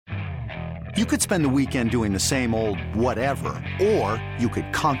You could spend the weekend doing the same old whatever, or you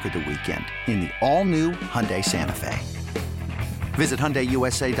could conquer the weekend in the all-new Hyundai Santa Fe. Visit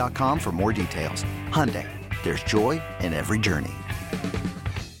HyundaiUSA.com for more details. Hyundai, there's joy in every journey.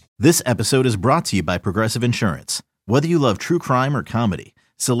 This episode is brought to you by Progressive Insurance. Whether you love true crime or comedy,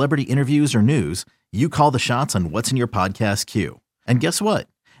 celebrity interviews or news, you call the shots on what's in your podcast queue. And guess what?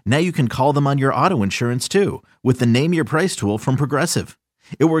 Now you can call them on your auto insurance too with the Name Your Price tool from Progressive.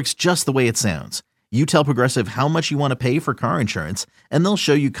 It works just the way it sounds. You tell Progressive how much you want to pay for car insurance, and they'll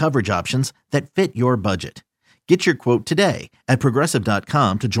show you coverage options that fit your budget. Get your quote today at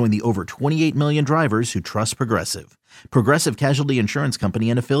Progressive.com to join the over 28 million drivers who trust Progressive. Progressive Casualty Insurance Company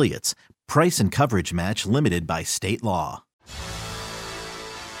and Affiliates. Price and coverage match limited by state law.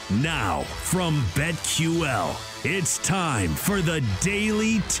 Now, from BetQL, it's time for the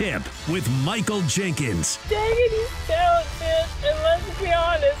Daily Tip with Michael Jenkins. Dang it, he's talented. And let's be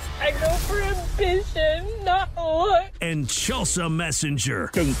honest, I go for ambition, not look. And Chelsea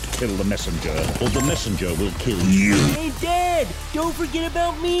Messenger. Don't kill the messenger, or the messenger will kill you. Hey, Dad, don't forget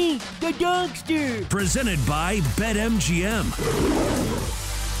about me, the dogster. Presented by BetMGM.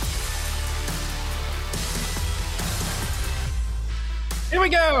 Here we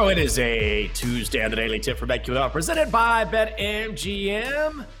go. It is a Tuesday on the Daily Tip for BetQL, presented by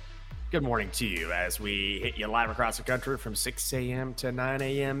BetMGM. Good morning to you as we hit you live across the country from 6 a.m. to 9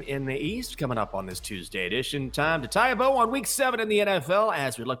 a.m. in the East. Coming up on this Tuesday edition, time to tie a bow on Week 7 in the NFL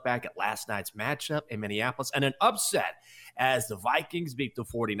as we look back at last night's matchup in Minneapolis and an upset as the Vikings beat the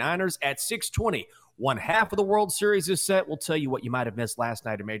 49ers at 6:20. One half of the World Series is set. We'll tell you what you might have missed last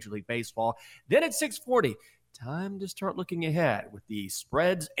night in Major League Baseball. Then at 6:40, time to start looking ahead with the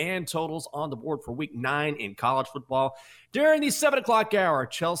spreads and totals on the board for Week 9 in college football. During the 7 o'clock hour,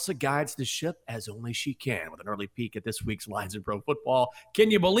 Chelsea guides the ship as only she can with an early peek at this week's lines in pro football.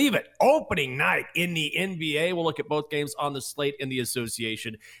 Can you believe it? Opening night in the NBA. We'll look at both games on the slate in the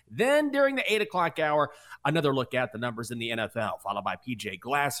association. Then during the 8 o'clock hour, another look at the numbers in the NFL, followed by PJ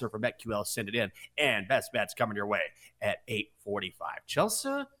Glasser from BetQL Send It In. And best bets coming your way at 8:45.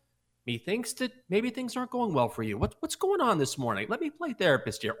 Chelsea, methinks that maybe things aren't going well for you. What's going on this morning? Let me play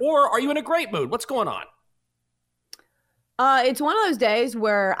therapist here. Or are you in a great mood? What's going on? It's one of those days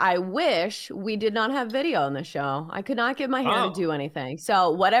where I wish we did not have video on the show. I could not get my hair to do anything.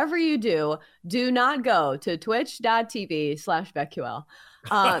 So whatever you do not go to twitch.tv/BetQL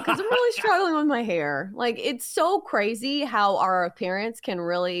because I'm really struggling with my hair. Like, it's so crazy how our appearance can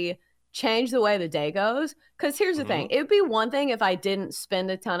really change the way the day goes. Because here's the thing. It would be one thing if I didn't spend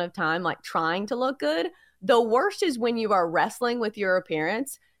a ton of time like trying to look good. The worst is when you are wrestling with your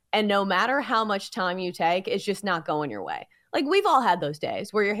appearance and no matter how much time you take, it's just not going your way. Like, we've all had those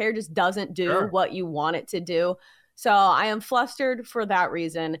days where your hair just doesn't do what you want it to do. So I am flustered for that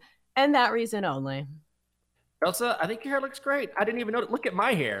reason and that reason only. Elsa, I think your hair looks great. I didn't even know. Look at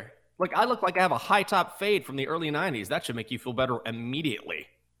my hair. Look, I look like I have a high top fade from the early 90s. That should make you feel better immediately.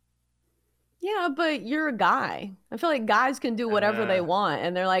 Yeah, but you're a guy. I feel like guys can do whatever they want.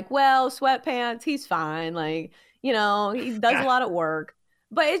 And they're like, well, sweatpants, he's fine. Like, you know, he does a lot of work.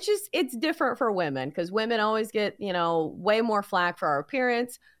 But it's different for women because women always get, way more flack for our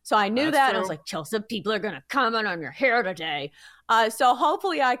appearance. So I knew that. And I was like, Chelsea, people are going to comment on your hair today. So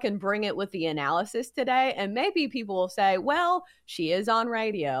hopefully I can bring it with the analysis today. And maybe people will say, well, she is on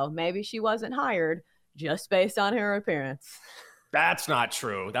radio. Maybe she wasn't hired just based on her appearance. That's not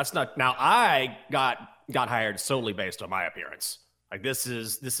true. That's not. Now, I got hired solely based on my appearance. Like, this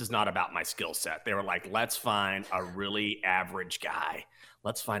is not about my skill set. They were like, let's find a really average guy.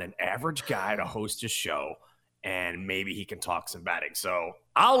 Let's find an average guy to host a show, and maybe he can talk some betting. So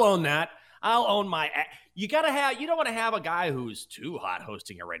I'll own that. I'll own my. You don't want to have a guy who's too hot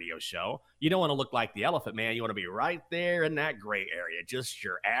hosting a radio show. You don't want to look like the Elephant Man. You want to be right there in that gray area. Just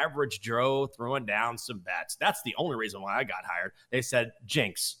your average Joe throwing down some bets. That's the only reason why I got hired. They said,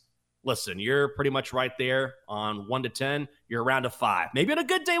 Jinx, listen, you're pretty much right there on 1 to 10. You're around a 5. Maybe on a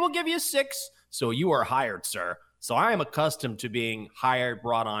good day we'll give you a 6. So you are hired, sir. So I am accustomed to being hired,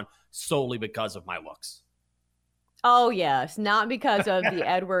 brought on solely because of my looks. Oh, yes. Not because of the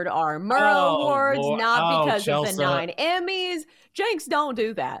Edward R. Murrow Awards, not because of the 9 Emmys. Jenks don't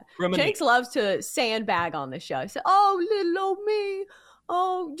do that. Jenks loves to sandbag on the show. So, oh, little old me.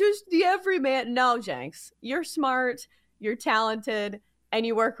 Oh, just the everyman. No, Jenks, you're smart, you're talented, and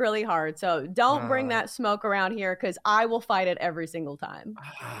you work really hard. So don't bring that smoke around here because I will fight it every single time.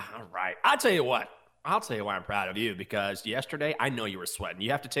 All right. I'll tell you why I'm proud of you, because yesterday, I know you were sweating. You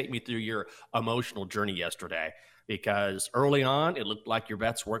have to take me through your emotional journey yesterday, because early on, it looked like your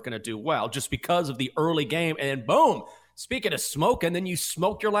bets weren't going to do well just because of the early game. And boom, speaking of smoking, then you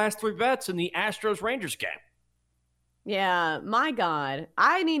smoked your last 3 bets in the Astros-Rangers game. Yeah, my God.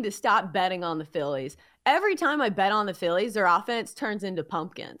 I need to stop betting on the Phillies. Every time I bet on the Phillies, their offense turns into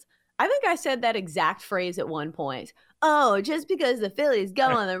pumpkins. I think I said that exact phrase at one point. Oh, just because the Phillies go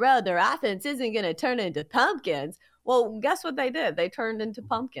on the road, their offense isn't going to turn into pumpkins. Well, guess what they did? They turned into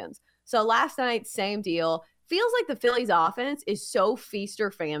pumpkins. So last night, same deal. Feels like the Phillies offense is so feast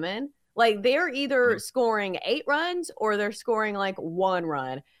or famine. Like they're either scoring 8 runs or they're scoring like 1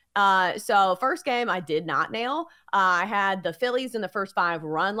 run. So first game I did not nail. I had the Phillies in the first 5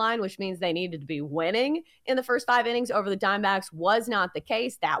 run line, which means they needed to be winning in the first 5 innings over the Diamondbacks. Was not the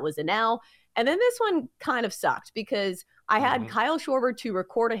case. That was an L. And then this one kind of sucked because I had Kyle Schwarber to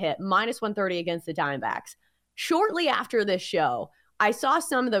record a hit -130 against the Diamondbacks. Shortly after this show, I saw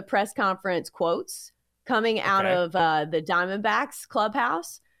some of the press conference quotes coming out of the Diamondbacks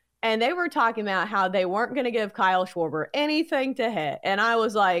clubhouse. And they were talking about how they weren't going to give Kyle Schwarber anything to hit. And I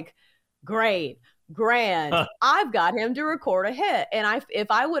was like, great, grand. I've got him to record a hit. And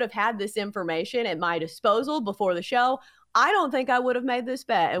if I would have had this information at my disposal before the show, I don't think I would have made this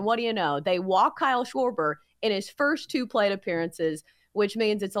bet. And what do you know? They walk Kyle Schwarber in his first 2 plate appearances, which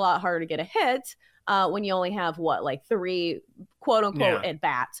means it's a lot harder to get a hit when you only have, 3 quote-unquote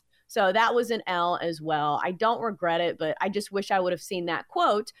at-bats. So that was an L as well. I don't regret it, but I just wish I would have seen that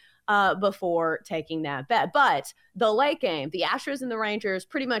quote before taking that bet. But the late game, the Astros and the Rangers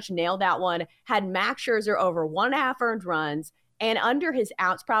pretty much nailed that one, had Max Scherzer over 1.5 earned runs and under his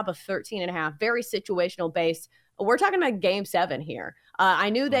outs prop of 13.5, very situational based. We're talking about game 7 here. I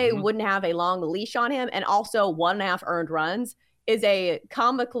knew they wouldn't have a long leash on him, and also 1.5 earned runs is a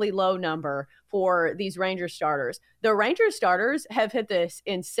comically low number for these Rangers starters. The Rangers starters have hit this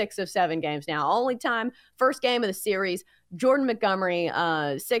in 6 of 7 games now. Only time, first game of the series, Jordan Montgomery,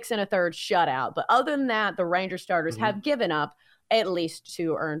 6 1/3 shutout. But other than that, the Rangers starters have given up at least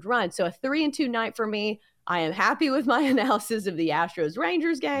 2 earned runs. So a 3-2 night for me. I am happy with my analysis of the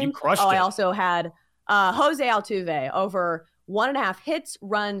Astros-Rangers game. You crushed it. I also had Jose Altuve over 1.5 hits,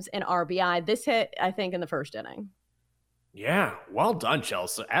 runs, and RBI. This hit, I think, in the first inning. Yeah, well done,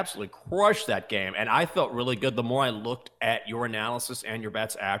 Chelsea. Absolutely crushed that game. And I felt really good. The more I looked at your analysis and your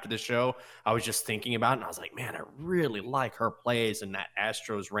bets after the show, I was just thinking about it, and I was like, man, I really like her plays in that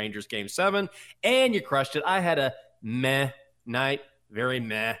Astros-Rangers game 7. And you crushed it. I had a meh night, very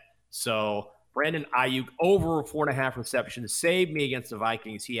meh. So Brandon Ayuk over 4.5 receptions saved me against the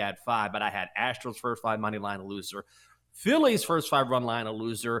Vikings. He had 5, but I had Astros first 5 money line, a loser. Phillies first 5 run line, a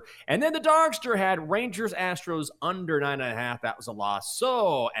loser. And then the Dogster had Rangers Astros under 9.5. That was a loss.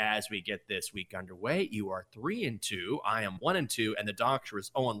 So as we get this week underway, you are 3-2. I am 1-2, and the Dogster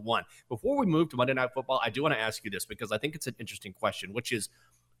is 0-1. Before we move to Monday Night Football, I do want to ask you this because I think it's an interesting question, which is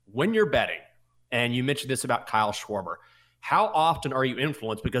when you're betting, and you mentioned this about Kyle Schwarber, how often are you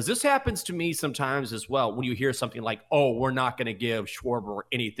influenced? Because this happens to me sometimes as well when you hear something like, oh, we're not going to give Schwarber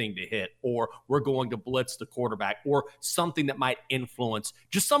anything to hit, or we're going to blitz the quarterback, or something that might influence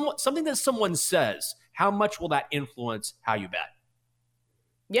just something that someone says. How much will that influence how you bet?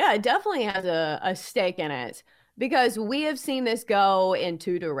 Yeah, it definitely has a stake in it because we have seen this go in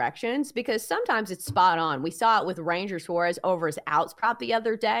 2 directions because sometimes it's spot on. We saw it with Ranger Suarez over his outs prop the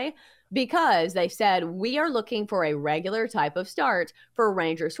other day, because they said, we are looking for a regular type of start for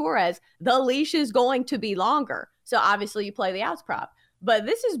Ranger Suarez. The leash is going to be longer. So obviously you play the outs prop. But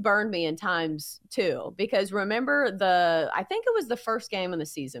this has burned me in times too, because remember I think it was the first game of the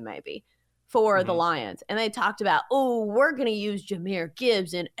season maybe for the Lions. And they talked about, oh, we're going to use Jahmyr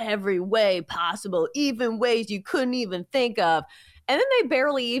Gibbs in every way possible, even ways you couldn't even think of. And then they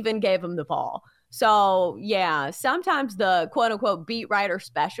barely even gave him the ball. So, yeah, sometimes the quote-unquote beat writer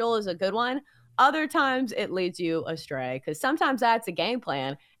special is a good one. Other times it leads you astray because sometimes that's a game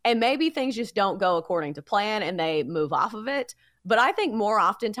plan and maybe things just don't go according to plan and they move off of it. But I think more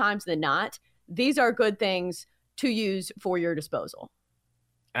oftentimes than not, these are good things to use for your disposal.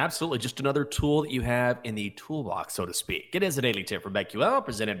 Absolutely. Just another tool that you have in the toolbox, so to speak. It is a daily tip from BetQL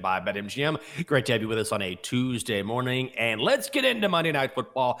presented by BetMGM. Great to have you with us on a Tuesday morning. And let's get into Monday Night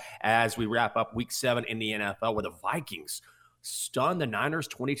Football as we wrap up Week 7 in the NFL, where the Vikings stunned the Niners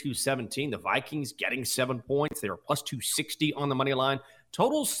 22-17. The Vikings getting 7 points. They were plus 260 on the money line.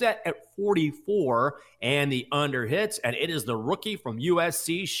 Total set at 44, and the under hits. And it is the rookie from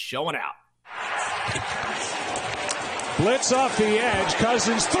USC showing out. Blitz off the edge.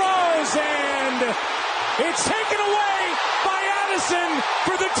 Cousins throws, and it's taken away by Addison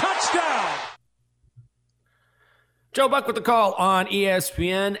for the touchdown. Joe Buck with the call on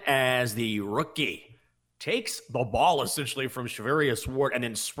ESPN as the rookie takes the ball essentially from Charvarius Ward and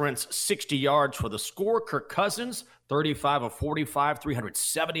then sprints 60 yards for the score. Kirk Cousins 35 of 45,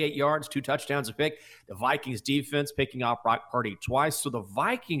 378 yards, 2 touchdowns a pick. The Vikings defense picking off Brock Purdy twice. So the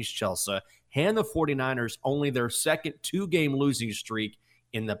Vikings, Chelsea, hand the 49ers only their second 2-game losing streak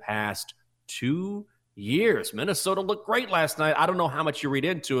in the past 2 years. Minnesota looked great last night. I don't know how much you read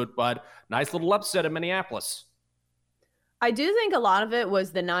into it, but nice little upset in Minneapolis. I do think a lot of it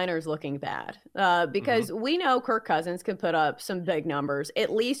was the Niners looking bad because we know Kirk Cousins can put up some big numbers,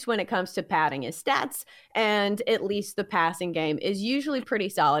 at least when it comes to padding his stats, and at least the passing game is usually pretty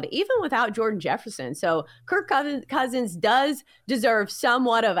solid, even without Jordan Jefferson. So Kirk Cousins does deserve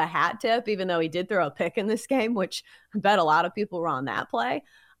somewhat of a hat tip, even though he did throw a pick in this game, which I bet a lot of people were on that play.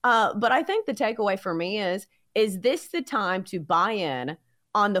 But I think the takeaway for me is this the time to buy in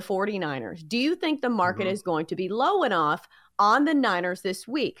on the 49ers? Do you think the market is going to be low enough on the Niners this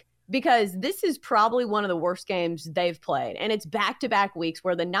week? Because this is probably one of the worst games they've played. And it's back-to-back weeks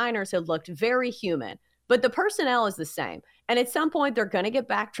where the Niners have looked very human. But the personnel is the same. And at some point, they're going to get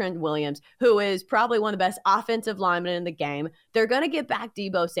back Trent Williams, who is probably one of the best offensive linemen in the game. They're going to get back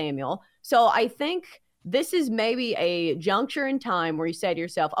Deebo Samuel. So I think this is maybe a juncture in time where you say to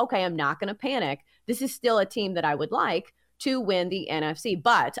yourself, okay, I'm not going to panic. This is still a team that I would like to win the NFC.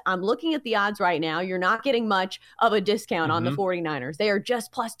 But I'm looking at the odds right now. You're not getting much of a discount on the 49ers. They are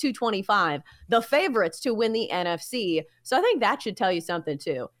just plus 225, the favorites to win the NFC. So I think that should tell you something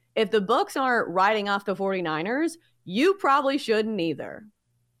too. If the books aren't writing off the 49ers, you probably shouldn't either.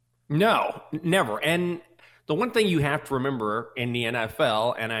 No, never. And the one thing you have to remember in the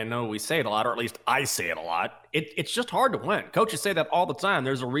NFL, and I know we say it a lot, or at least I say it a lot, it's just hard to win. Coaches say that all the time.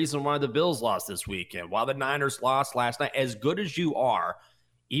 There's a reason why the Bills lost this weekend, why the Niners lost last night. As good as you are,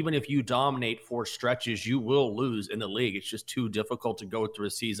 even if you dominate for stretches, you will lose in the league. It's just too difficult to go through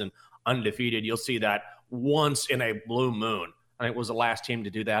a season undefeated. You'll see that once in a blue moon. I think it was the last team to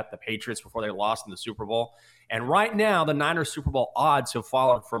do that, the Patriots, before they lost in the Super Bowl. And right now, the Niners Super Bowl odds have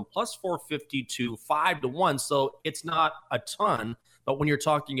fallen from plus 450 to 5-1. So it's not a ton. But when you're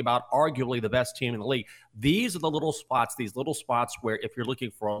talking about arguably the best team in the league, these are the little spots, where if you're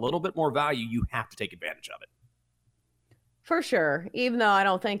looking for a little bit more value, you have to take advantage of it. For sure. Even though I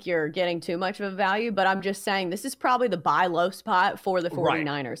don't think you're getting too much of a value, but I'm just saying this is probably the buy low spot for the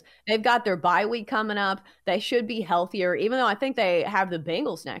 49ers. Right. They've got their bye week coming up. They should be healthier, even though I think they have the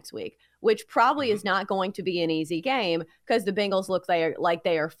Bengals next week, which probably is not going to be an easy game because the Bengals look like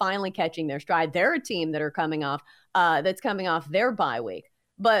they are finally catching their stride. They're a team that are coming off their bye week.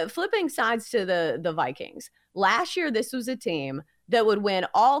 But flipping sides to the Vikings, last year this was a team that would win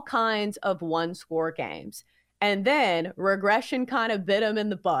all kinds of one-score games. And then regression kind of bit them in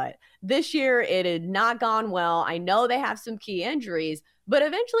the butt. This year, it had not gone well. I know they have some key injuries, but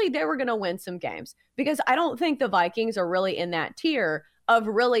eventually they were going to win some games because I don't think the Vikings are really in that tier of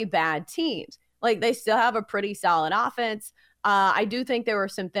really bad teams. Like, they still have a pretty solid offense. I do think there were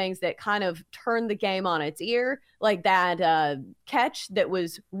some things that kind of turned the game on its ear, like that catch that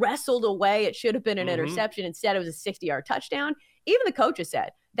was wrestled away. It should have been an interception. Instead, it was a 60-yard touchdown. Even the coaches said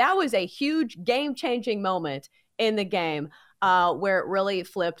that was a huge game-changing moment in the game where it really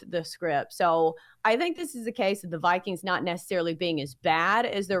flipped the script. So I think this is a case of the Vikings not necessarily being as bad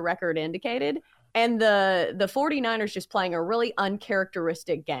as their record indicated, and the 49ers just playing a really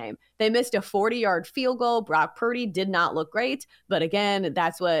uncharacteristic game. They missed a 40-yard field goal. Brock Purdy did not look great. But again,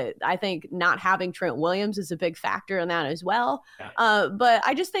 that's what I think, not having Trent Williams is a big factor in that as well. But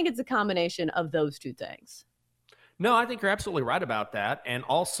I just think it's a combination of those two things. No, I think you're absolutely right about that. And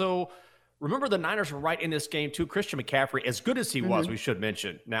also, remember, the Niners were right in this game, too. Christian McCaffrey, as good as he was, we should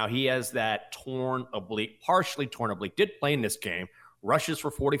mention. Now, he has that partially torn oblique, did play in this game. Rushes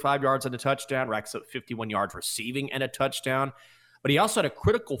for 45 yards and a touchdown, racks up 51 yards receiving and a touchdown. But he also had a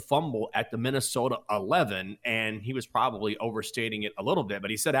critical fumble at the Minnesota 11, and he was probably overstating it a little bit.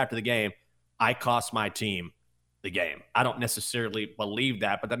 But he said after the game, I cost my team the game. I don't necessarily believe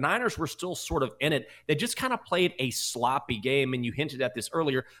that, but the Niners were still sort of in it. They just kind of played a sloppy game, and you hinted at this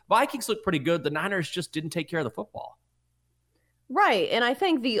earlier. Vikings looked pretty good. The Niners just didn't take care of the football. Right, and I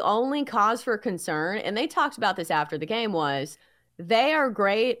think the only cause for concern, and they talked about this after the game, was they are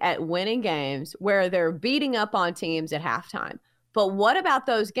great at winning games where they're beating up on teams at halftime. But what about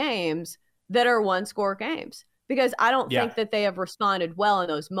those games that are one-score games? Because I don't think that they have responded well in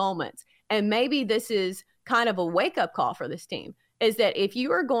those moments. And maybe this is kind of a wake-up call for this team, is that if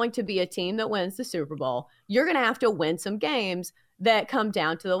you are going to be a team that wins the Super Bowl, you're going to have to win some games that come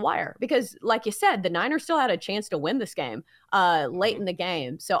down to the wire. Because like you said, the Niners still had a chance to win this game late in the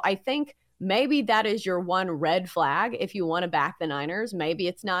game. So I think maybe that is your one red flag if you want to back the Niners. Maybe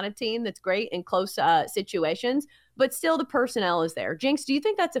it's not a team that's great in close situations, but still the personnel is there. Jinx, do you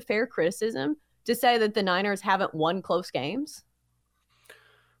think that's a fair criticism to say that the Niners haven't won close games?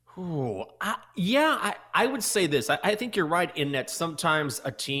 Ooh, I would say this. I think you're right in that sometimes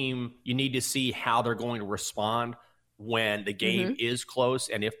a team, you need to see how they're going to respond when the game is close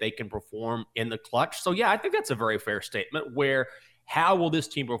and if they can perform in the clutch. So, yeah, I think that's a very fair statement where how will this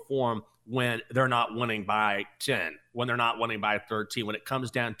team perform when they're not winning by 10, when they're not winning by 13, when it comes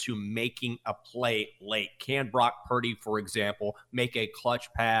down to making a play late? Can Brock Purdy, for example, make a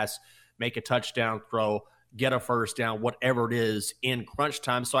clutch pass, make a touchdown throw, get a first down, whatever it is in crunch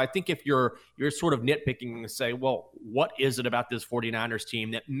time? So I think if you're sort of nitpicking and say, well, what is it about this 49ers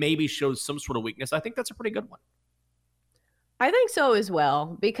team that maybe shows some sort of weakness? I think that's a pretty good one. I think so as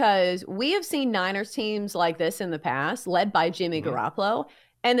well, because we have seen Niners teams like this in the past, led by Jimmy Garoppolo,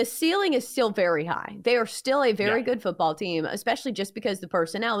 and the ceiling is still very high. They are still a very good football team, especially just because the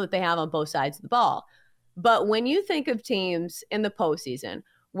personnel that they have on both sides of the ball. But when you think of teams in the postseason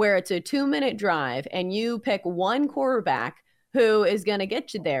where it's a 2-minute drive and you pick one quarterback who is going to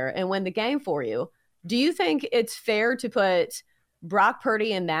get you there and win the game for you, do you think it's fair to put Brock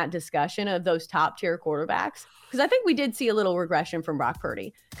Purdy in that discussion of those top tier quarterbacks? Because I think we did see a little regression from Brock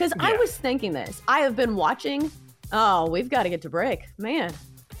Purdy. Because I was thinking this. I have been watching. Oh, we've got to get to break. Man,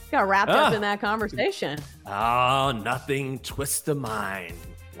 got wrapped up in that conversation. Oh, nothing twists the mind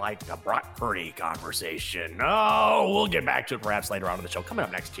like a Brock Purdy conversation. Oh, we'll get back to it perhaps later on in the show. Coming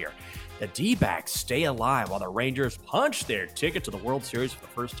up next year, the D-backs stay alive while the Rangers punch their ticket to the World Series for the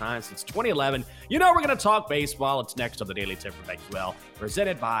first time since 2011. You know we're going to talk baseball. It's next on the Daily Tip from BetQL,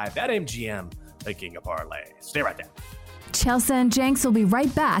 presented by BetMGM, the king of parlay. Stay right there. Chelsea and Jenks will be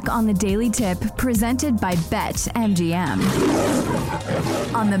right back on the Daily Tip, presented by BetMGM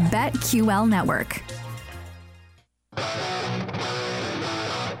on the BetQL network.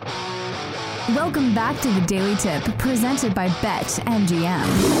 Welcome back to the Daily Tip, presented by BetMGM,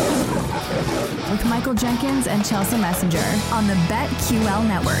 with Michael Jenkins and Chelsea Messenger on the BetQL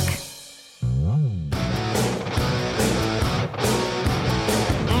network.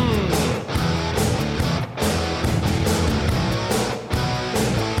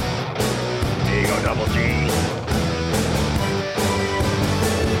 There you go, Double G.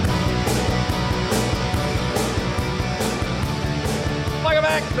 Welcome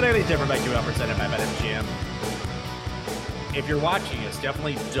back to the Daily Tip from BetQL, presented by BetMGM. If you're watching us,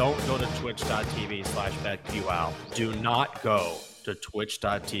 definitely don't go to twitch.tv/BetQL. Do not go to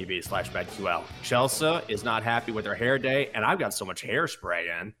twitch.tv/BetQL. Chelsea is not happy with her hair day, and I've got so much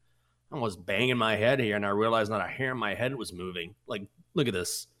hairspray in. I was banging my head here, and I realized not a hair in my head was moving. Like, look at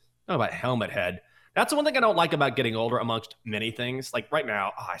this. Talk about helmet head. That's the one thing I don't like about getting older, amongst many things. Like right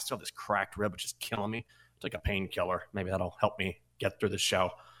now, I still have this cracked rib, which is killing me. It's like a painkiller. Maybe that'll help me get through the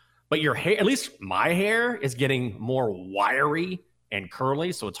show. But your hair, at least my hair, is getting more wiry and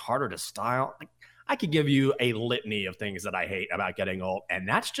curly, so it's harder to style. Like, I could give you a litany of things that I hate about getting old, and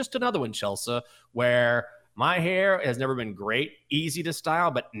that's just another one, Chelsea, where my hair has never been great, easy to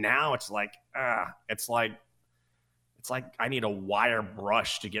style, but now it's like I need a wire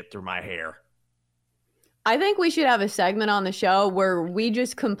brush to get through my hair. I think we should have a segment on the show where we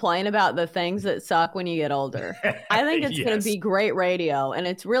just complain about the things that suck when you get older. I think it's going to be great radio, and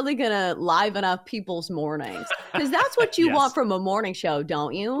it's really going to liven up people's mornings. Because that's what you want from a morning show,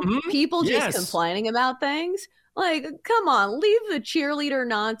 don't you? People just complaining about things. Like, come on, leave the cheerleader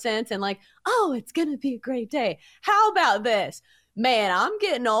nonsense and like, oh, it's going to be a great day. How about this? Man, I'm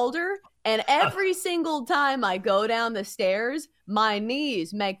getting older, and every single time I go down the stairs, my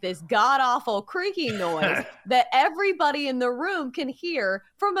knees make this god-awful creaking noise that everybody in the room can hear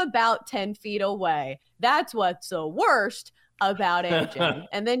from about 10 feet away. That's what's the worst about aging.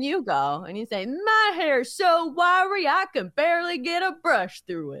 And then you go and you say, my hair's so wiry, I can barely get a brush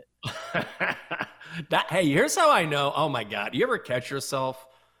through it. Hey, here's how I know. Oh, my God. You ever catch yourself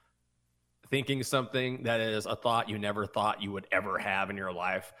thinking something that is a thought you never thought you would ever have in your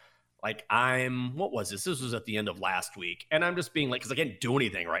life? Like what was this? This was at the end of last week. And I'm just being like, because I can't do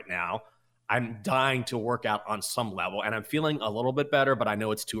anything right now. I'm dying to work out on some level. And I'm feeling a little bit better, but I know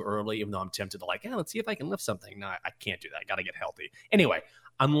it's too early, even though I'm tempted to like, let's see if I can lift something. No, I can't do that. I got to get healthy. Anyway,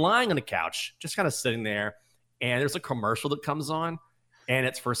 I'm lying on the couch, just kind of sitting there. And there's a commercial that comes on. And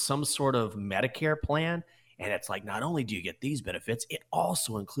it's for some sort of Medicare plan. And it's like, not only do you get these benefits, it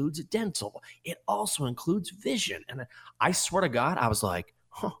also includes dental. It also includes vision. And I swear to God, I was like,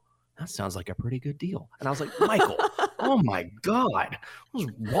 that sounds like a pretty good deal. And I was like, Michael, oh my God,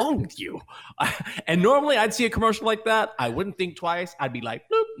 what's wrong with you? And normally I'd see a commercial like that. I wouldn't think twice. I'd be like,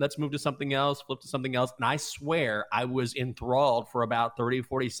 bloop, let's move to something else, flip to something else. And I swear I was enthralled for about 30,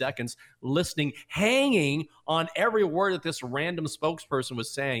 40 seconds listening, hanging on every word that this random spokesperson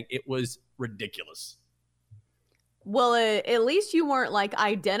was saying. It was ridiculous. Well, at least you weren't like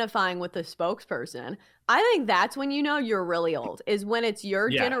identifying with the spokesperson. I think that's when you know you're really old, is when it's your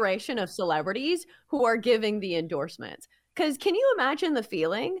generation of celebrities who are giving the endorsements. Because can you imagine the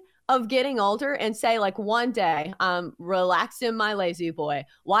feeling of getting older and say, like, one day I'm relaxed in my lazy boy,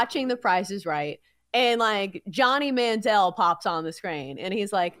 watching The Price is Right, and like Johnny Manziel pops on the screen and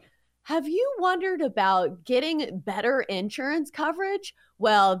he's like, have you wondered about getting better insurance coverage?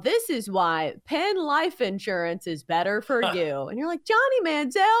 Well, this is why Penn Life Insurance is better for you. And you're like, Johnny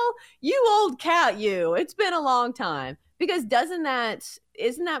Manziel, you old cat, you. It's been a long time. Because isn't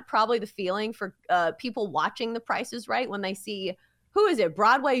that probably the feeling for people watching The Price is Right when they see, who is it,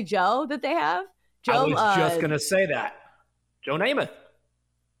 Broadway Joe that they have? I was just going to say that. Joe Namath.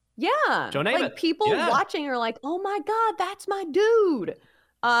 Yeah. Joe Namath. Like people watching are like, oh my God, that's my dude.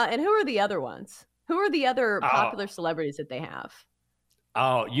 And who are the other ones? Who are the other popular celebrities that they have?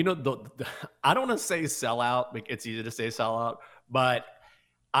 Oh, you know, I don't want to say sellout. It's easy to say sellout, but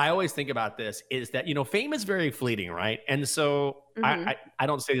I always think about this is that, you know, fame is very fleeting, right? And so I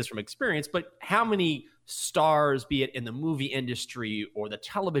don't say this from experience, but how many stars, be it in the movie industry or the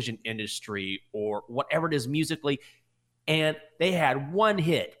television industry or whatever it is musically, and they had one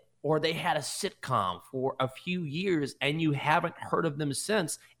hit or they had a sitcom for a few years and you haven't heard of them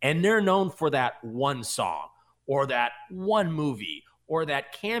since, and they're known for that one song or that one movie or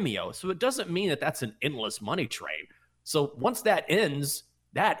that cameo. So it doesn't mean that that's an endless money train. So once that ends,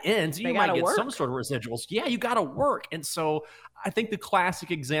 you might get some sort of residuals. Yeah, you got to work. And so I think the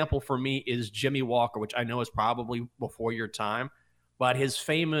classic example for me is Jimmy Walker, which I know is probably before your time, but his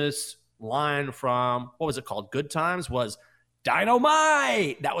famous line from, what was it called? Good Times was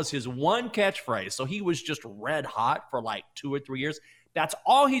dynamite. That was his one catchphrase. So he was just red hot for like 2 or 3 years. That's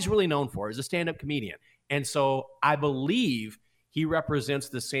all he's really known for, is a stand-up comedian. And so I believe he represents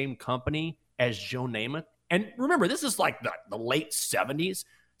the same company as Joe Namath. And remember, this is like the late 70s.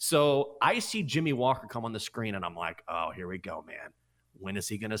 So I see Jimmy Walker come on the screen and I'm like, oh, here we go, man. When is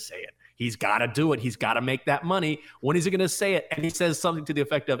he going to say it? He's got to do it. He's got to make that money. When is he going to say it? And he says something to the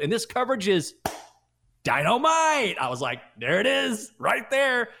effect of, and this coverage is dynamite. I was like, there it is right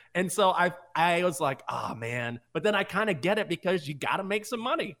there. And so I was like, oh, man. But then I kind of get it because you got to make some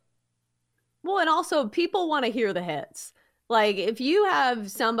money. Well, and also people want to hear the hits. Like if you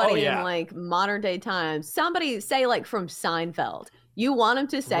have somebody in like modern day times, somebody say like from Seinfeld, you want him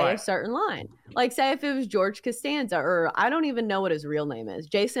to say a certain line. Like say if it was George Costanza, or I don't even know what his real name is,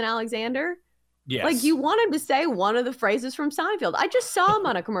 Jason Alexander. Yes. Like you want him to say one of the phrases from Seinfeld. I just saw him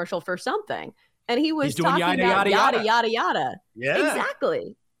on a commercial for something and he was talking yada, about yada, yada, yada. Yeah,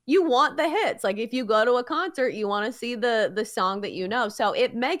 exactly. You want the hits. Like if you go to a concert, you want to see the song that you know. So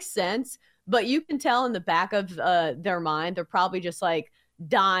it makes sense. But you can tell in the back of their mind, they're probably just like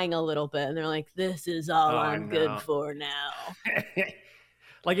dying a little bit. And they're like, this is all I'm good for now.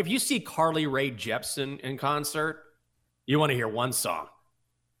 Like if you see Carly Rae Jepsen in concert, you want to hear one song.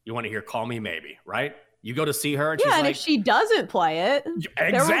 You want to hear Call Me Maybe, right? You go to see her. And she's and like, if she doesn't play it,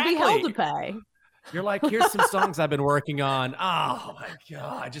 there will be hell to pay. You're like, here's some songs I've been working on. Oh my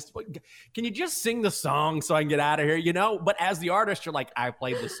God. Can you just sing the song so I can get out of here? You know, but as the artist, you're like, I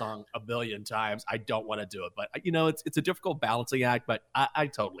played this song a billion times. I don't want to do it. But you know, it's a difficult balancing act, but I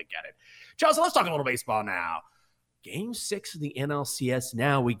totally get it. Chelsea, let's talk a little baseball now. Game 6 of the NLCS.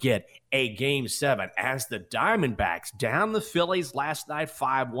 Now we get a Game 7 as the Diamondbacks down the Phillies last night,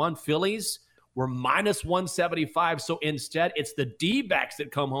 5-1. Phillies were minus 175. So instead, it's the D-backs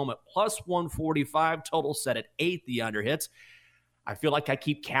that come home at plus 145. Total set at 8, the under hits. I feel like I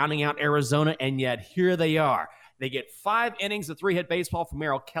keep counting out Arizona, and yet here they are. They get 5 innings of 3-hit baseball from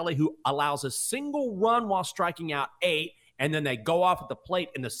Merrill Kelly, who allows a single run while striking out 8, and then they go off at the plate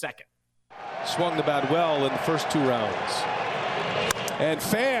in the second. Swung the bat well in the first 2 rounds. And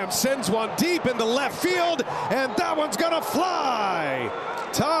Pham sends one deep into left field, and that one's going to fly.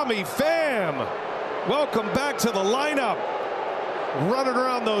 Tommy Pham, welcome back to the lineup. Running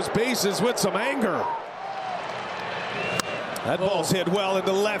around those bases with some anger. That ball's hit well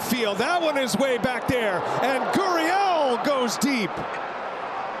into left field. That one is way back there, and Gurriel goes deep.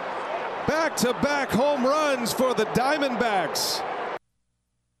 Back-to-back home runs for the Diamondbacks.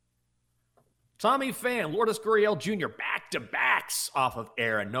 Tommy Pham, Lourdes Gurriel Jr., back-to-backs off of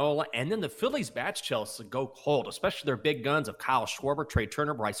Aaron Nola. And then the Phillies bats, Chelsea, go cold, especially their big guns of Kyle Schwarber, Trey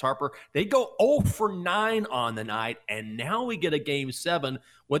Turner, Bryce Harper. They go 0 for 9 on the night, and now we get a Game 7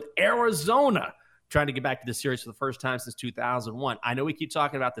 with Arizona trying to get back to the series for the first time since 2001. I know we keep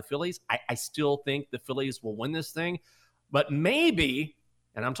talking about the Phillies. I still think the Phillies will win this thing, but maybe,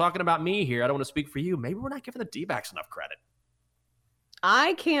 and I'm talking about me here, I don't want to speak for you, maybe we're not giving the D-backs enough credit.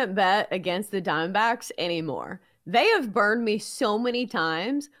 I can't bet against the Diamondbacks anymore. They have burned me so many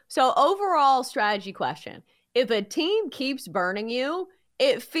times. So overall strategy question, if a team keeps burning you,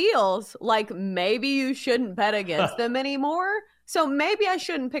 it feels like maybe you shouldn't bet against them anymore. So maybe I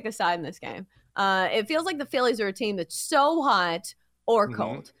shouldn't pick a side in this game. It feels like the Phillies are a team that's so hot or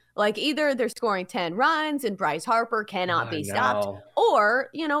cold. Like either they're scoring 10 runs and Bryce Harper cannot be stopped, or,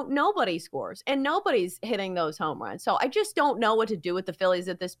 nobody scores and nobody's hitting those home runs. So I just don't know what to do with the Phillies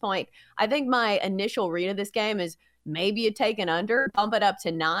at this point. I think my initial read of this game is maybe you take an under, bump it up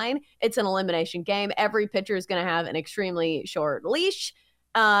to 9. It's an elimination game. Every pitcher is going to have an extremely short leash.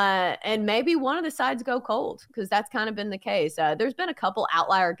 And maybe one of the sides go cold, because that's kind of been the case. There's been a couple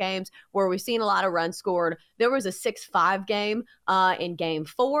outlier games where we've seen a lot of runs scored. There was a 6-5 game in Game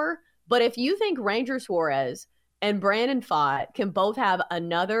 4. But if you think Ranger Suarez and Brandon Pfaadt can both have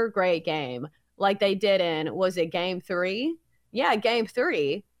another great game like they did in, was it Game 3? Yeah, Game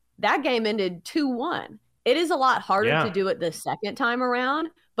 3. That game ended 2-1. It is a lot harder to do it the second time around.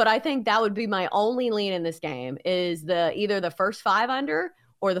 But I think that would be my only lean in this game, is either the first 5 under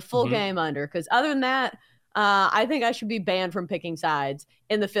or the full game under. Because other than that, I think I should be banned from picking sides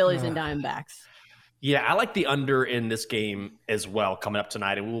in the Phillies and Diamondbacks. Yeah, I like the under in this game as well coming up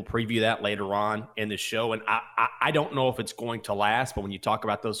tonight, and we will preview that later on in the show. And I don't know if it's going to last, but when you talk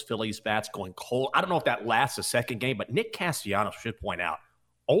about those Phillies bats going cold, I don't know if that lasts a second game, but Nick Castellanos, should point out,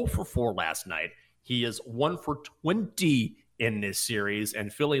 0 for 4 last night. He is 1 for 20 in this series,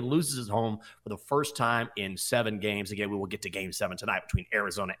 and Philly loses his home for the first time in 7 games. Again, we will get to Game 7 tonight between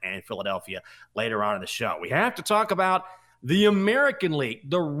Arizona and Philadelphia later on in the show. We have to talk about the American League.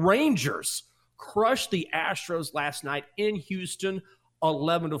 The Rangers crushed the Astros last night in Houston,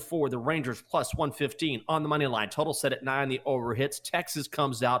 11-4. The Rangers plus 115 on the money line. Total set at 9. The over hits. Texas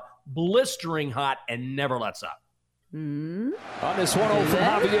comes out blistering hot and never lets up. On this 1-0 from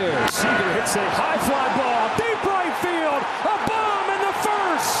Javier, Seager hits a high fly ball, deep right field, a bomb in the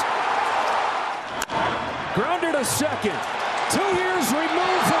first. Grounded to second. 2 years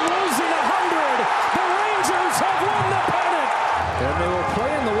removed from losing 100. The Rangers have won the pennant. And they will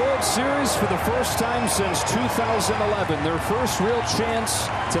play in the World Series for the first time since 2011. Their first real chance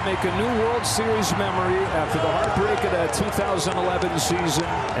to make a new World Series memory after the heartbreak of that 2011 season,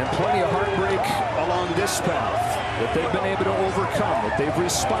 and plenty of heartbreak along this path that they've been able to overcome, that they've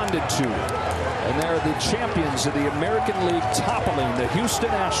responded to. And they're the champions of the American League, toppling the Houston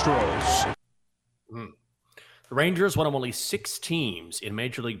Astros. The Rangers, one of only 6 teams in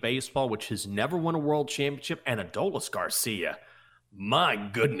Major League Baseball which has never won a world championship, and Adolis Garcia, my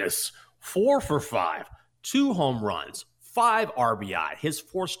goodness, 4 for 5, 2 home runs, 5 RBI, his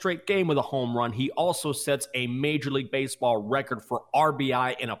 4th straight game with a home run. He also sets a Major League Baseball record for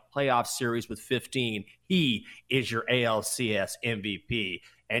RBI in a playoff series with 15. He is your ALCS MVP,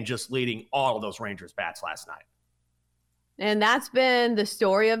 and just leading all of those Rangers bats last night. And that's been the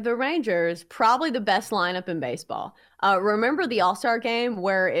story of the Rangers, probably the best lineup in baseball. Remember the All-Star game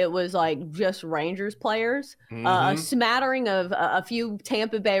where it was like just Rangers players, a smattering of a few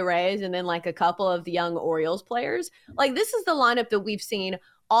Tampa Bay Rays, and then like a couple of the young Orioles players? Like, this is the lineup that we've seen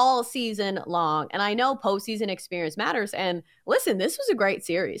all season long. And I know postseason experience matters. And listen, this was a great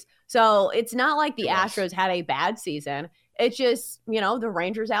series. So it's not like the Astros had a bad season. It's just, the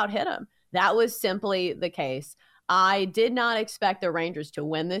Rangers out-hit them. That was simply the case. I did not expect the Rangers to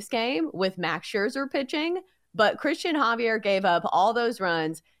win this game with Max Scherzer pitching, but Christian Javier gave up all those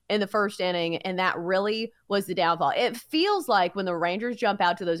runs in the first inning, and that really was the downfall. It feels like when the Rangers jump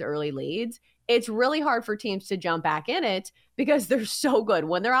out to those early leads, it's really hard for teams to jump back in it because they're so good.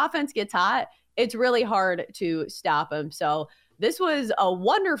 When their offense gets hot, it's really hard to stop them. So this was a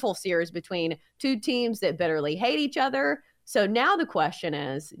wonderful series between 2 teams that bitterly hate each other. So now the question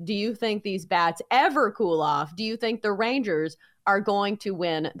is, do you think these bats ever cool off? Do you think the Rangers are going to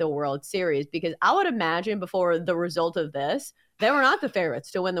win the World Series? Because I would imagine before the result of this, they were not the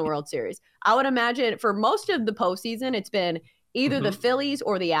favorites to win the World Series. I would imagine for most of the postseason, it's been either the Phillies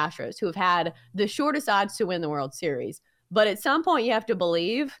or the Astros who have had the shortest odds to win the World Series. But at some point, you have to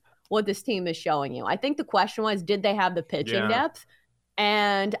believe what this team is showing you. I think the question was, did they have the pitching depth?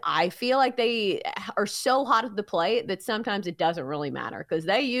 And I feel like they are so hot at the plate that sometimes it doesn't really matter, because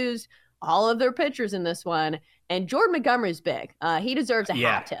they used all of their pitchers in this one. And Jordan Montgomery's big. He deserves a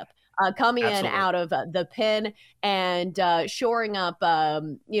hat tip. Coming in out of the pen and shoring up,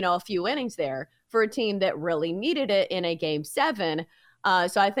 a few innings there for a team that really needed it in a Game 7.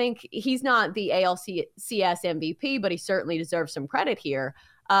 So I think he's not the ALCS MVP, but he certainly deserves some credit here.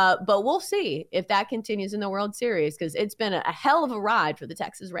 But we'll see if that continues in the World Series, because it's been a hell of a ride for the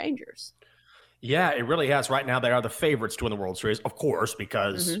Texas Rangers. Yeah, it really has. Right now, they are the favorites to win the World Series, of course,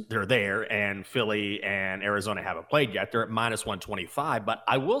 because they're there, and Philly and Arizona haven't played yet. They're at minus 125. But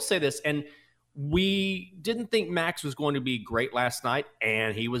I will say this, and we didn't think Max was going to be great last night,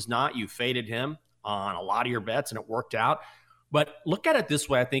 and he was not. You faded him on a lot of your bets, and it worked out. But look at it this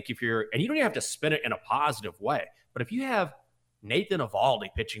way. I think if you're – and you don't even have to spin it in a positive way. But if you have Nathan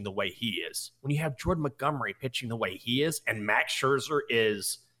Eovaldi pitching the way he is, when you have Jordan Montgomery pitching the way he is, and Max Scherzer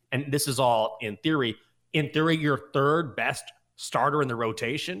is – and this is all in theory, your third best starter in the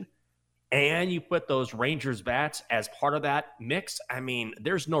rotation, and you put those Rangers bats as part of that mix, I mean,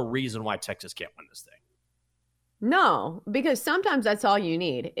 there's no reason why Texas can't win this thing. No, because sometimes that's all you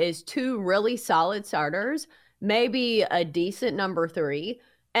need is two really solid starters, maybe a decent number 3.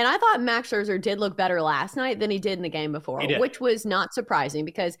 And I thought Max Scherzer did look better last night than he did in the game before, which was not surprising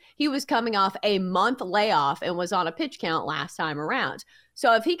because he was coming off a month layoff and was on a pitch count last time around.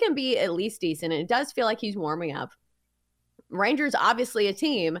 So if he can be at least decent, and it does feel like he's warming up, Rangers obviously a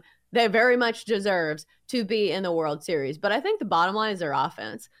team that very much deserves to be in the World Series. But I think the bottom line is their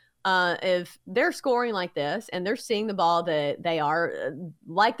offense. If they're scoring like this and they're seeing the ball that they are,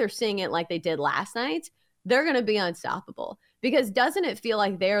 like they're seeing it like they did last night, they're going to be unstoppable. Because doesn't it feel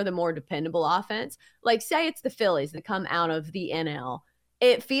like they're the more dependable offense? Like, say it's the Phillies that come out of the NL.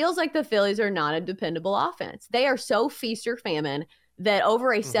 It feels like the Phillies are not a dependable offense. They are so feast or famine that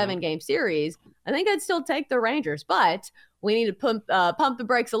over a 7-game series, I think I'd still take the Rangers. But we need to pump the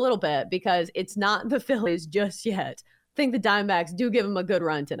brakes a little bit because it's not the Phillies just yet. I think the Diamondbacks do give them a good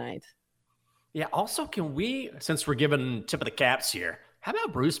run tonight. Yeah, also, can we, since we're giving tip of the caps here, how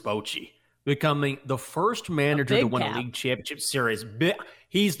about Bruce Bochy becoming the first manager to win a league championship series?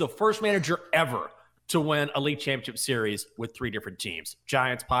 He's the first manager ever to win a league championship series with 3 different teams.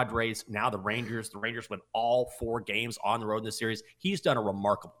 Giants, Padres, now the Rangers. The Rangers win all 4 games on the road in this series. He's done a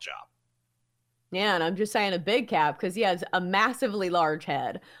remarkable job. Yeah, and I'm just saying a big cap because he has a massively large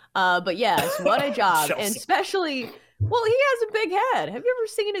head. But yes, what a job. And especially, well, he has a big head. Have you ever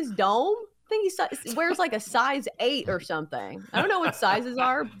seen his dome? I think he wears like a size 8 or something. I don't know what sizes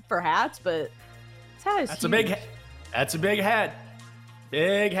are for hats, but his hat is That's huge. a big head. That's a big head.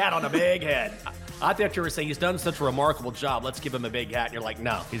 Big hat on a big head. I thought you were saying he's done such a remarkable job. Let's give him a big hat. And you're like,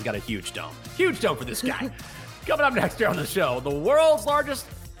 no, he's got a huge dome. Huge dome for this guy. Coming up next here on the show, the world's largest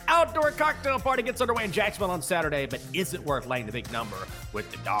outdoor cocktail party gets underway in Jacksonville on Saturday, but is it worth laying the big number with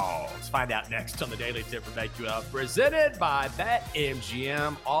the dogs? Find out next on the Daily Tip from BetQL, presented by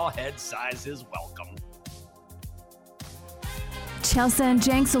BetMGM. All head sizes welcome. Chelsea and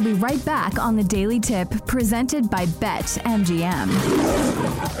Jenks will be right back on the Daily Tip, presented by BetMGM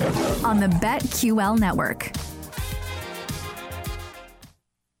on the BetQL network.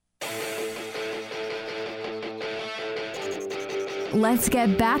 Let's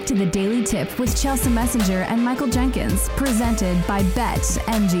get back to the Daily Tip with Chelsea Messenger and Michael Jenkins, presented by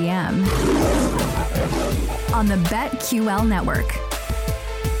BetMGM on the BetQL network.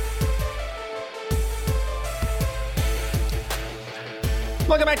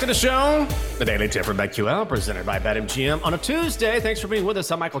 Welcome back to the show, the Daily Tip from BetQL, presented by BetMGM on a Tuesday. Thanks for being with us.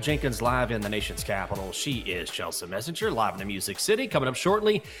 I'm Michael Jenkins, live in the nation's capital. She is Chelsea Messenger, live in the Music City. Coming up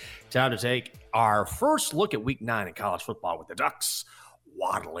shortly, time to take our first look at Week 9 in college football with the Ducks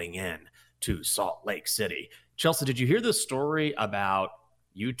waddling in to Salt Lake City. Chelsea, did you hear this story about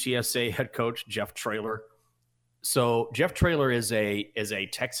UTSA head coach Jeff Traylor? So Jeff Traylor is a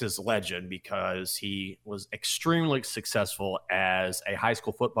Texas legend because he was extremely successful as a high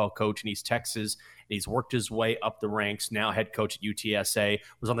school football coach in East Texas. And he's worked his way up the ranks, now head coach at UTSA,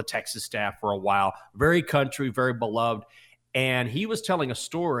 was on the Texas staff for a while. Very country, very beloved. And he was telling a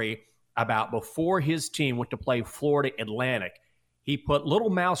story about before his team went to play Florida Atlantic, he put little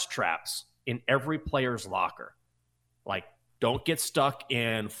mouse traps in every player's locker. Like, don't get stuck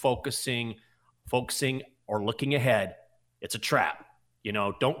in focusing or looking ahead. It's a trap. You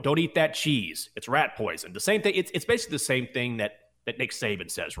know, don't eat that cheese. It's rat poison. The same thing. It's basically the same thing that Nick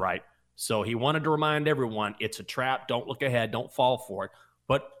Saban says, right? So he wanted to remind everyone it's a trap. Don't look ahead. Don't fall for it.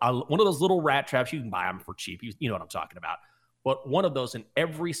 But one of those little rat traps, you can buy them for cheap. You know what I'm talking about. But one of those in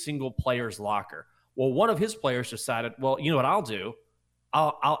every single player's locker. Well, one of his players decided, well, you know what I'll do?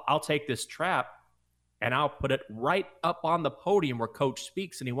 I'll take this trap and I'll put it right up on the podium where coach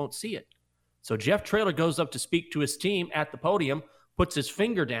speaks and he won't see it. So Jeff Traylor goes up to speak to his team at the podium, puts his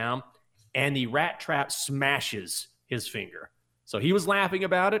finger down, and the rat trap smashes his finger. So he was laughing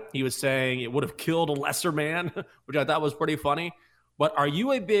about it. He was saying it would have killed a lesser man, which I thought was pretty funny. But are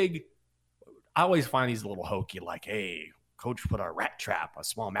you I always find these a little hokey, like, hey, coach put a rat trap, a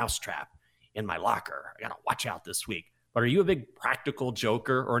small mouse trap in my locker. I got to watch out this week. But are you a big practical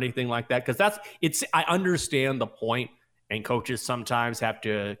joker or anything like that? Because I understand the point, and coaches sometimes have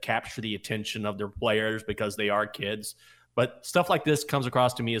to capture the attention of their players because they are kids. But stuff like this comes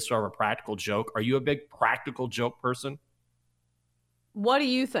across to me as sort of a practical joke. Are you a big practical joke person? What do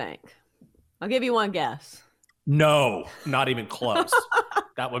you think? I'll give you one guess. No, not even close.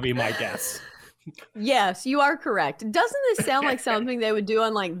 That would be my guess. Yes, you are correct. Doesn't this sound like something they would do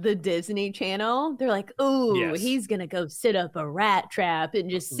on like the Disney Channel? They're like, "Ooh, Yes. He's going to go sit up a rat trap and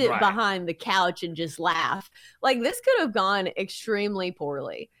just sit behind the couch and just laugh." Like this could have gone extremely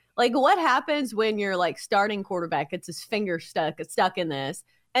poorly. Like what happens when you're like starting quarterback, it's his finger stuck in this,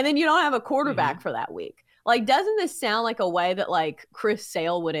 and then you don't have a quarterback for that week. Like, doesn't this sound like a way that like Chris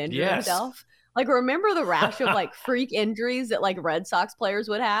Sale would injure himself? Like, remember the rash of like freak injuries that like Red Sox players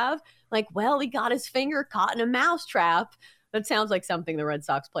would have? Like, well, he got his finger caught in a mouse trap. That sounds like something the Red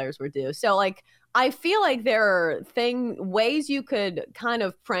Sox players would do. So like, I feel like there are ways you could kind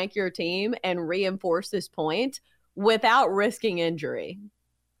of prank your team and reinforce this point without risking injury.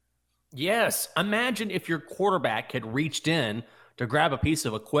 Yes. Imagine if your quarterback had reached in to grab a piece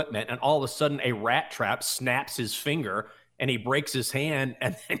of equipment and all of a sudden a rat trap snaps his finger and he breaks his hand,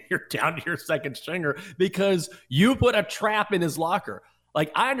 and then you're down to your second stringer because you put a trap in his locker.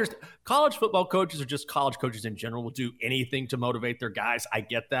 Like, I understand college football coaches, or just college coaches in general, will do anything to motivate their guys. I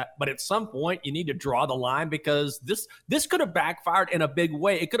get that. But at some point, you need to draw the line because this could have backfired in a big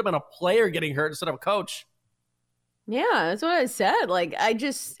way. It could have been a player getting hurt instead of a coach. Yeah, that's what I said. Like,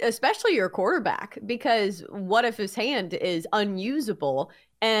 especially your quarterback, because what if his hand is unusable?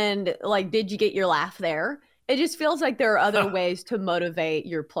 And like, did you get your laugh there? It just feels like there are other ways to motivate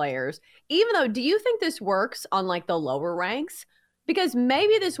your players. Even though, do you think this works on like the lower ranks? Because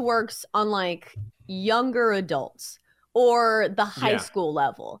maybe this works on like younger adults or the high school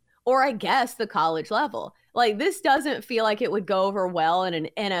level, or I guess the college level. Like, this doesn't feel like it would go over well in an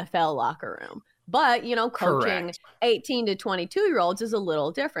NFL locker room. But, you know, coaching 18 to 22-year-olds is a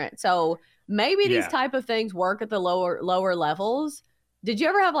little different. So maybe these type of things work at the lower levels. Did you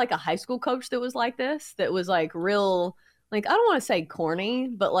ever have like a high school coach that was like this? That was like real, like, I don't want to say corny,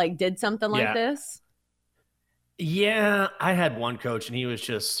 but like did something like this? Yeah, I had one coach and he was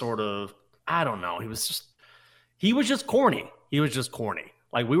just sort of, I don't know. He was just corny. He was just corny.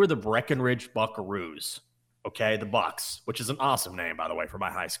 Like, we were the Breckenridge Buckaroos. Okay, the Bucks, which is an awesome name, by the way, for my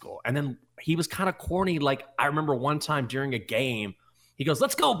high school. And then he was kind of corny. Like, I remember one time during a game, he goes,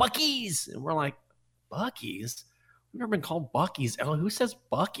 "Let's go, Buckies." And we're like, Buckies? We've never been called Buckies. Oh, who says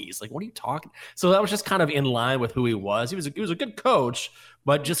Buckies? Like, what are you talking? So that was just kind of in line with who he was. He was a good coach,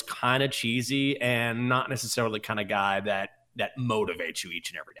 but just kind of cheesy and not necessarily the kind of guy that motivates you each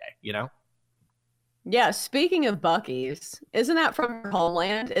and every day, you know? Yeah, speaking of Bucky's, isn't that from your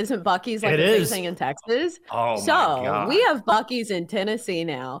homeland? Isn't Bucky's like It a big is. thing in Texas? Oh, So my God. we have Bucky's in Tennessee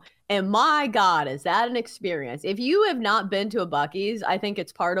now. And my God, is that an experience? If you have not been to a Bucky's, I think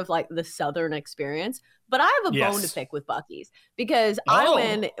it's part of like the Southern experience. But I have a bone to Yes. pick with Bucky's because Oh.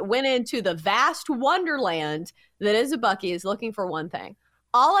 I went into the vast wonderland that is a Bucky's looking for one thing.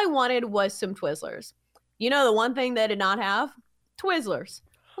 All I wanted was some Twizzlers. You know, the one thing they did not have? Twizzlers.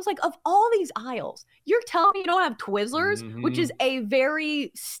 I was like, of all these aisles, you're telling me you don't have Twizzlers, which is a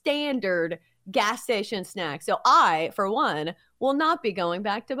very standard gas station snack. So I, for one, will not be going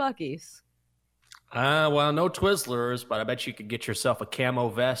back to Bucky's. Well, no Twizzlers, but I bet you could get yourself a camo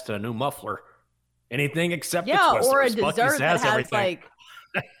vest and a new muffler. Anything except the Twizzlers. Or a Buc-ee's dessert that has everything.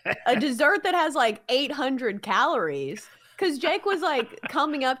 like a dessert that has like 800 calories. Because Jake was like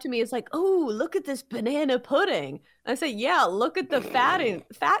coming up to me, it's like, "Oh, look at this banana pudding." I said, "Yeah, look at the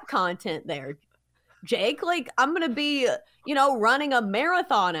fat content there, Jake. Like, I'm gonna be, you know, running a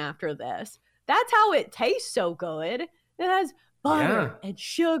marathon after this. That's how it tastes so good. It has butter and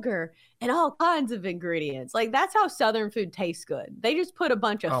sugar and all kinds of ingredients. Like, that's how Southern food tastes good. They just put a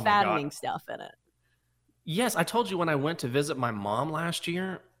bunch of Oh my fattening God. stuff in it." Yes, I told you when I went to visit my mom last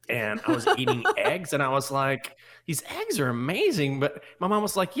year and I was eating eggs and I was like, "These eggs are amazing." But my mom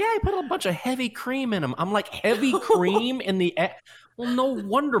was like, "Yeah, I put a bunch of heavy cream in them." I'm like, "Heavy cream in the egg?" Well, no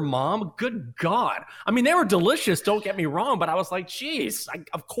wonder, Mom. Good God. I mean, they were delicious. Don't get me wrong. But I was like, geez,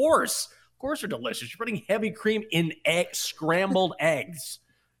 of course they're delicious. You're putting heavy cream in scrambled eggs.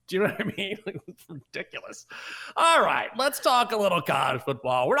 Do you know what I mean? It's ridiculous. All right, let's talk a little college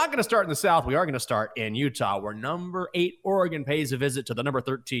football. We're not going to start in the South. We are going to start in Utah, where number 8 Oregon pays a visit to the number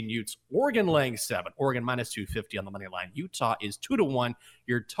 13 Utes. Oregon laying 7. Oregon minus 250 on the money line. Utah is 2-1.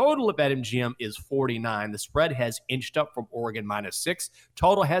 Your total at BetMGM is 49. The spread has inched up from Oregon minus 6.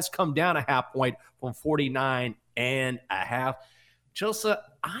 Total has come down a half point from 49.5. Chelsea,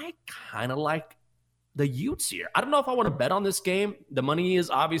 I kind of like the Utes here. I don't know if I want to bet on this game. The money is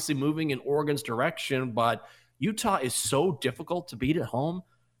obviously moving in Oregon's direction, but Utah is so difficult to beat at home.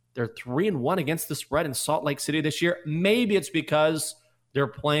 They're 3-1 against the spread in Salt Lake City this year. Maybe it's because they're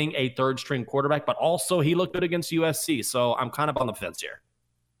playing a third-string quarterback, but also he looked good against USC, so I'm kind of on the fence here.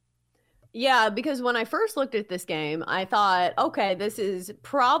 Yeah, because when I first looked at this game, I thought, okay, this is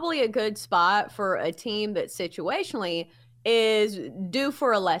probably a good spot for a team that situationally is due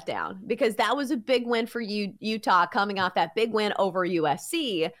for a letdown, because that was a big win for Utah coming off that big win over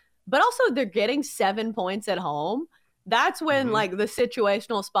USC, but also they're getting 7 points at home. That's when like the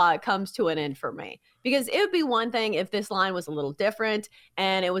situational spot comes to an end for me, because it would be one thing if this line was a little different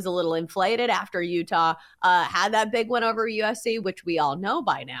and it was a little inflated after Utah had that big win over USC, which we all know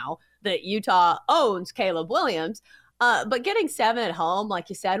by now that Utah owns Caleb Williams. But getting 7 at home, like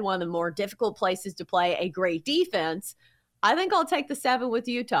you said, one of the more difficult places to play a great defense, I think I'll take the 7 with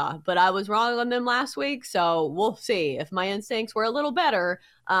Utah, but I was wrong on them last week, so we'll see if my instincts were a little better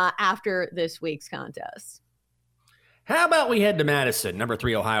after this week's contest. How about we head to Madison? Number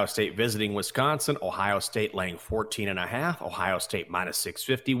 3, Ohio State visiting Wisconsin. Ohio State laying 14.5. Ohio State minus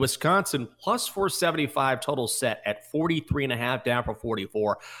 650. Wisconsin plus 475. Total set at 43.5, down from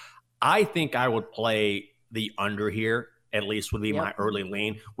 44. I think I would play the under here, at least would be my early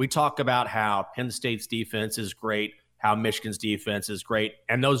lean. We talk about how Penn State's defense is great, how Michigan's defense is great,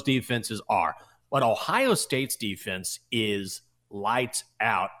 and those defenses are. But Ohio State's defense is lights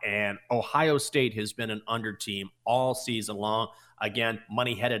out, and Ohio State has been an under team all season long. Again,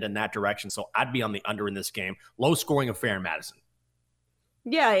 money headed in that direction, so I'd be on the under in this game. Low scoring affair in Madison.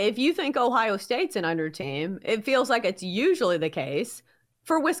 Yeah, if you think Ohio State's an under team, it feels like it's usually the case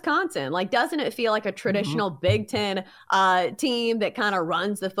for Wisconsin. Like, doesn't it feel like a traditional Big Ten team that kind of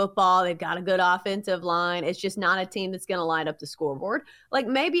runs the football? They've got a good offensive line. It's just not a team that's going to light up the scoreboard. Like,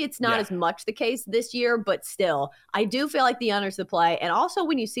 maybe it's not as much the case this year, but still, I do feel like the under's the play. And also,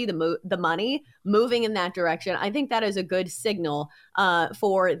 when you see the money moving in that direction, I think that is a good signal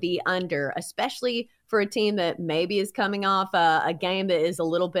for the under, especially for a team that maybe is coming off a game that is a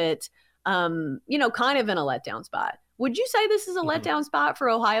little bit, kind of in a letdown spot. Would you say this is a letdown spot for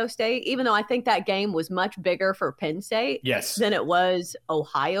Ohio State, even though I think that game was much bigger for Penn State than it was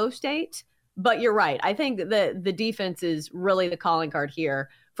Ohio State? But you're right. I think that the defense is really the calling card here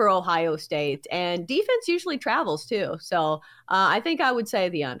for Ohio State. And defense usually travels too. So I think I would say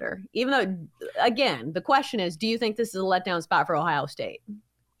the under, even though, again, the question is, do you think this is a letdown spot for Ohio State?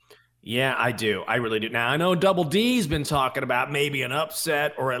 Yeah, I do. I really do. Now, I know Double D's been talking about maybe an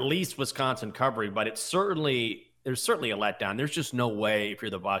upset or at least Wisconsin covering, but there's certainly a letdown. There's just no way, if you're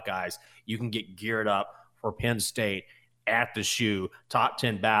the Buckeyes, you can get geared up for Penn State at the shoe, top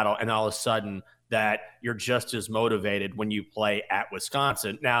 10 battle, and all of a sudden that you're just as motivated when you play at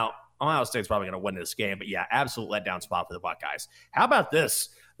Wisconsin. Now, Ohio State's probably going to win this game, but yeah, absolute letdown spot for the Buckeyes. How about this?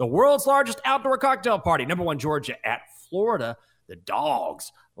 The world's largest outdoor cocktail party, number 1 Georgia at Florida. The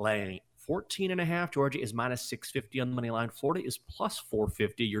Dogs laying 14.5. Georgia is minus 650 on the money line. Florida is plus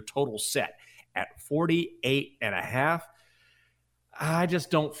 450. Your total set at 48.5. I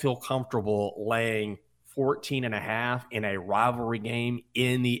just don't feel comfortable laying 14.5 in a rivalry game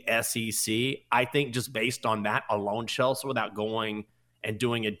in the SEC. I think just based on that alone, Chelsea, without going and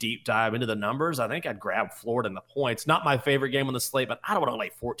doing a deep dive into the numbers, I think I'd grab Florida in the points. Not my favorite game on the slate, but I don't want to lay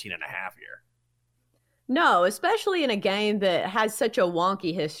 14.5 here. No, especially in a game that has such a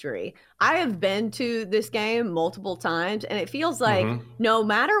wonky history. I have been to this game multiple times, and it feels like no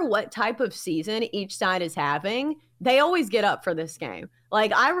matter what type of season each side is having, they always get up for this game.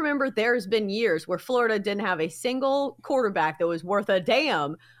 Like, I remember there's been years where Florida didn't have a single quarterback that was worth a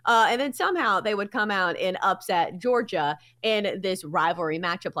damn, and then somehow they would come out and upset Georgia in this rivalry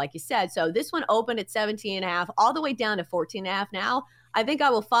matchup, like you said. So this one opened at 17.5, all the way down to 14.5 now. I think I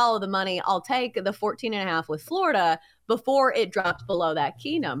will follow the money. I'll take the 14.5 with Florida before it drops below that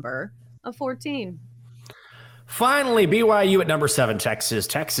key number of 14. Finally, BYU at number 7, Texas.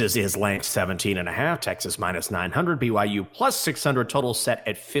 Texas is laying 17.5. Texas minus 900. BYU plus 600. Total set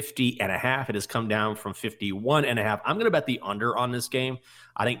at 50.5. It has come down from 51.5. I'm going to bet the under on this game.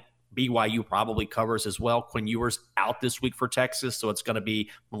 I think BYU probably covers as well. Quinn Ewers out this week for Texas, so it's going to be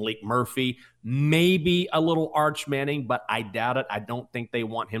Malik Murphy, maybe a little Arch Manning, but I doubt it. I don't think they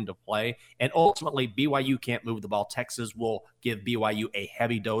want him to play. And ultimately, BYU can't move the ball. Texas will give BYU a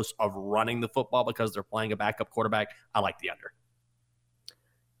heavy dose of running the football because they're playing a backup quarterback. I like the under.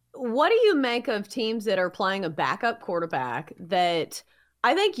 What do you make of teams that are playing a backup quarterback that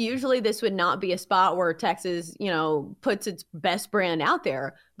I think usually this would not be a spot where Texas, puts its best brand out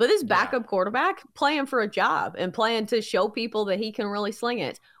there, but this backup quarterback playing for a job and playing to show people that he can really sling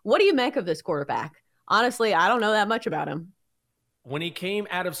it. What do you make of this quarterback? Honestly, I don't know that much about him. When he came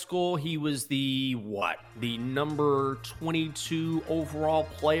out of school, he was the number 22 overall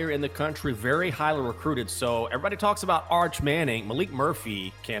player in the country, very highly recruited. So everybody talks about Arch Manning. Malik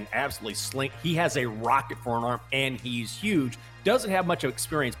Murphy can absolutely sling. He has a rocket for an arm, and he's huge. Doesn't have much of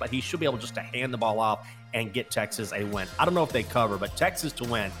experience, but he should be able just to hand the ball off and get Texas a win. I don't know if they cover, but Texas to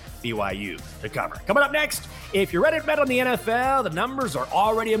win, BYU to cover. Coming up next, if you're ready to bet on the NFL, the numbers are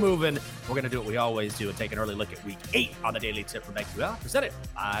already moving. We're going to do what we always do and take an early look at Week 8 on the Daily Tip from BetQL, presented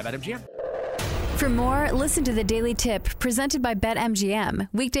by BetMGM. For more, listen to the Daily Tip presented by BetMGM.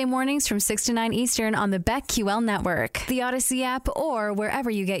 Weekday mornings from 6 to 9 Eastern on the BetQL network, the Odyssey app, or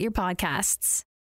wherever you get your podcasts.